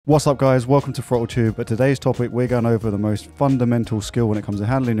What's up guys, welcome to Throttle Tube. At today's topic we're going over the most fundamental skill when it comes to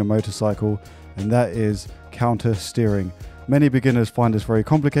handling your motorcycle, and that is counter steering. Many beginners find this very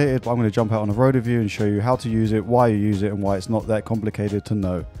complicated, but I'm going to jump out on the road with you and show you how to use it, why you use it, and why it's not that complicated to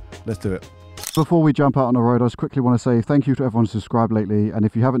know. Let's do it. Before we jump out on the road, I just quickly want to say thank you to everyone who's subscribed lately, and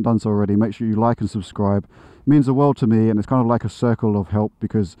if you haven't done so already, make sure you like and subscribe. It means the world to me, and it's kind of like a circle of help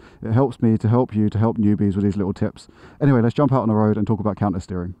because it helps me to help you to help newbies with these little tips. Anyway, let's jump out on the road and talk about counter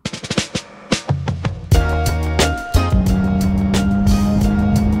steering.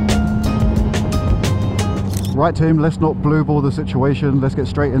 Right team, let's not blue ball the situation, let's get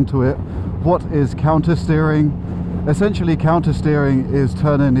straight into it. What is counter steering? Essentially, counter steering is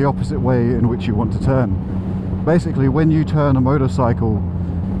turning the opposite way in which you want to turn. Basically, when you turn a motorcycle,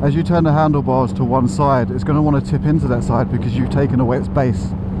 as you turn the handlebars to one side, it's going to want to tip into that side because you've taken away its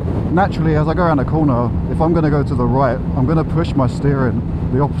base. Naturally, as I go around a corner, if I'm going to go to the right, I'm going to push my steering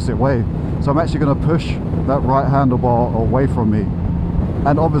the opposite way. So I'm actually going to push that right handlebar away from me.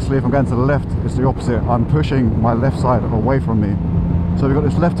 And obviously, if I'm going to the left, it's the opposite. I'm pushing my left side away from me. So we've got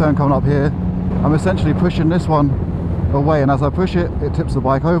this left turn coming up here. I'm essentially pushing this one away, and as I push it, it tips the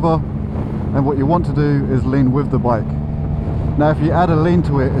bike over. And what you want to do is lean with the bike. Now, if you add a lean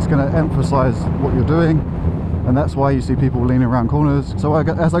to it, it's going to emphasize what you're doing, and that's why you see people leaning around corners. So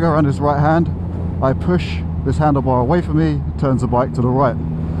as I go around this right hand, I push this handlebar away from me, turns the bike to the right.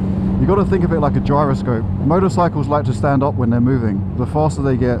 You've got to think of it like a gyroscope. Motorcycles like to stand up when they're moving. The faster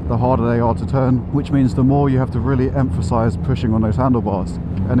they get, the harder they are to turn, which means the more you have to really emphasize pushing on those handlebars.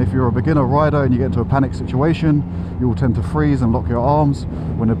 And if you're a beginner rider and you get into a panic situation, you will tend to freeze and lock your arms,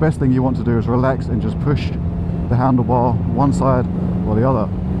 when the best thing you want to do is relax and just push the handlebar one side or the other.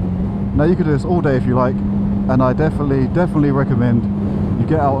 Now, you could do this all day if you like, and I definitely recommend you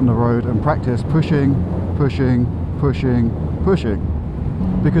get out on the road and practice pushing,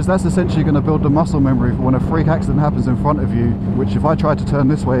 because that's essentially going to build the muscle memory for when a freak accident happens in front of you, which if I try to turn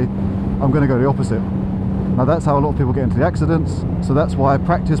this way, I'm going to go the opposite. Now, that's how a lot of people get into the accidents, so that's why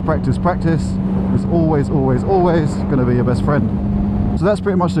practice is always going to be your best friend. So that's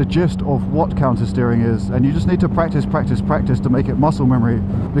pretty much the gist of what counter steering is, and you just need to practice to make it muscle memory,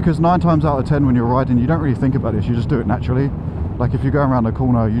 because 9 times out of 10 when you're riding, you don't really think about this, you just do it naturally. Like if you're going around a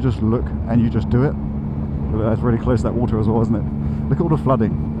corner, you just look and you just do it. That's really close to that water as well, isn't it? Look at all the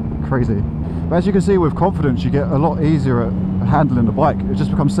flooding, crazy. But as you can see, with confidence, you get a lot easier at handling the bike. It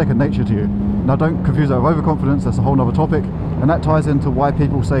just becomes second nature to you. Now, don't confuse that with overconfidence, that's a whole nother topic, and that ties into why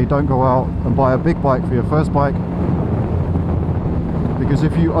people say don't go out and buy a big bike for your first bike. Because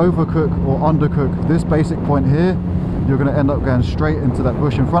if you overcook or undercook this basic point here, you're going to end up going straight into that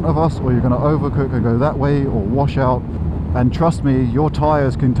bush in front of us, or you're going to overcook and go that way or wash out. And trust me, your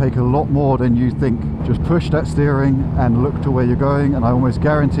tyres can take a lot more than you think. Just push that steering and look to where you're going, and I almost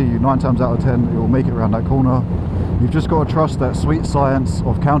guarantee you 9 times out of 10 it will make it around that corner. You've just got to trust that sweet science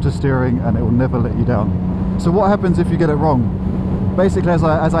of counter steering, and it will never let you down. So what happens if you get it wrong? Basically, as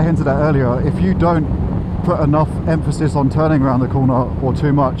I hinted at earlier, if you don't put enough emphasis on turning around the corner or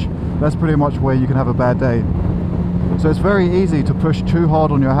too much, that's pretty much where you can have a bad day. So it's very easy to push too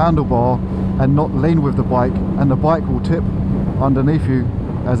hard on your handlebar and not lean with the bike, and the bike will tip underneath you,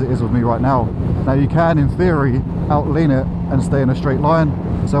 as it is with me right now. Now, you can in theory out lean it and stay in a straight line.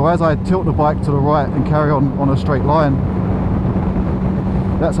 So as I tilt the bike to the right and carry on a straight line,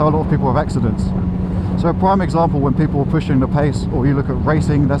 that's how a lot of people have accidents. So a prime example, when people are pushing the pace, or you look at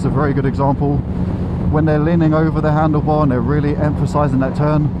racing, that's a very good example. When they're leaning over the handlebar and they're really emphasizing that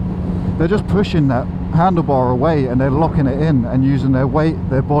turn, they're just pushing that handlebar away and they're locking it in and using their weight,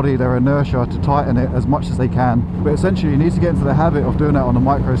 their body, their inertia to tighten it as much as they can. But essentially, you need to get into the habit of doing that on a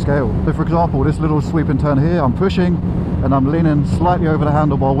micro scale. So for example, this little sweep and turn here, I'm pushing and I'm leaning slightly over the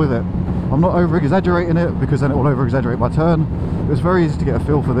handlebar with it. I'm not over exaggerating it, because then it will over exaggerate my turn. It's very easy to get a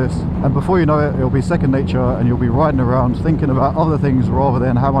feel for this, and before you know it, it'll be second nature, and you'll be riding around thinking about other things rather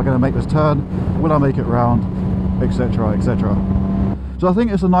than how am I going to make this turn, will I make it round, etc, etc. So I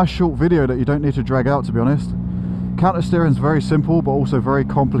think it's a nice short video that you don't need to drag out, to be honest. Counter steering is very simple, but also very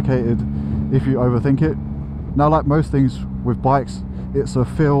complicated if you overthink it. Now, like most things with bikes, it's a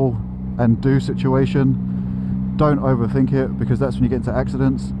feel and do situation. Don't overthink it, because that's when you get into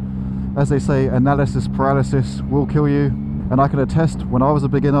accidents. As they say, analysis paralysis will kill you, and I can attest, when I was a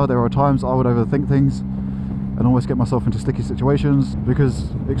beginner, there were times I would overthink things, and almost get myself into sticky situations, because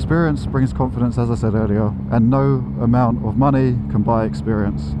experience brings confidence, as I said earlier, and no amount of money can buy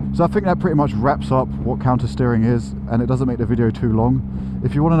experience. So I think that pretty much wraps up what counter steering is, and it doesn't make the video too long.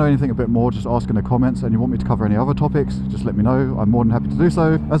 If you want to know anything a bit more, just ask in the comments, and you want me to cover any other topics, just let me know. I'm more than happy to do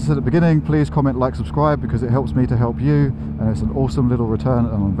so. As I said at the beginning, please comment, like, subscribe, because it helps me to help you, and it's an awesome little return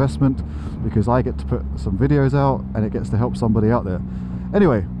on investment, because I get to put some videos out and it gets to help somebody out there.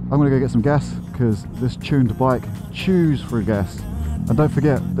 Anyway, I'm going to go get some gas, because this tuned bike chews through gas. And don't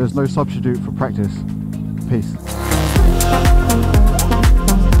forget, there's no substitute for practice. Peace.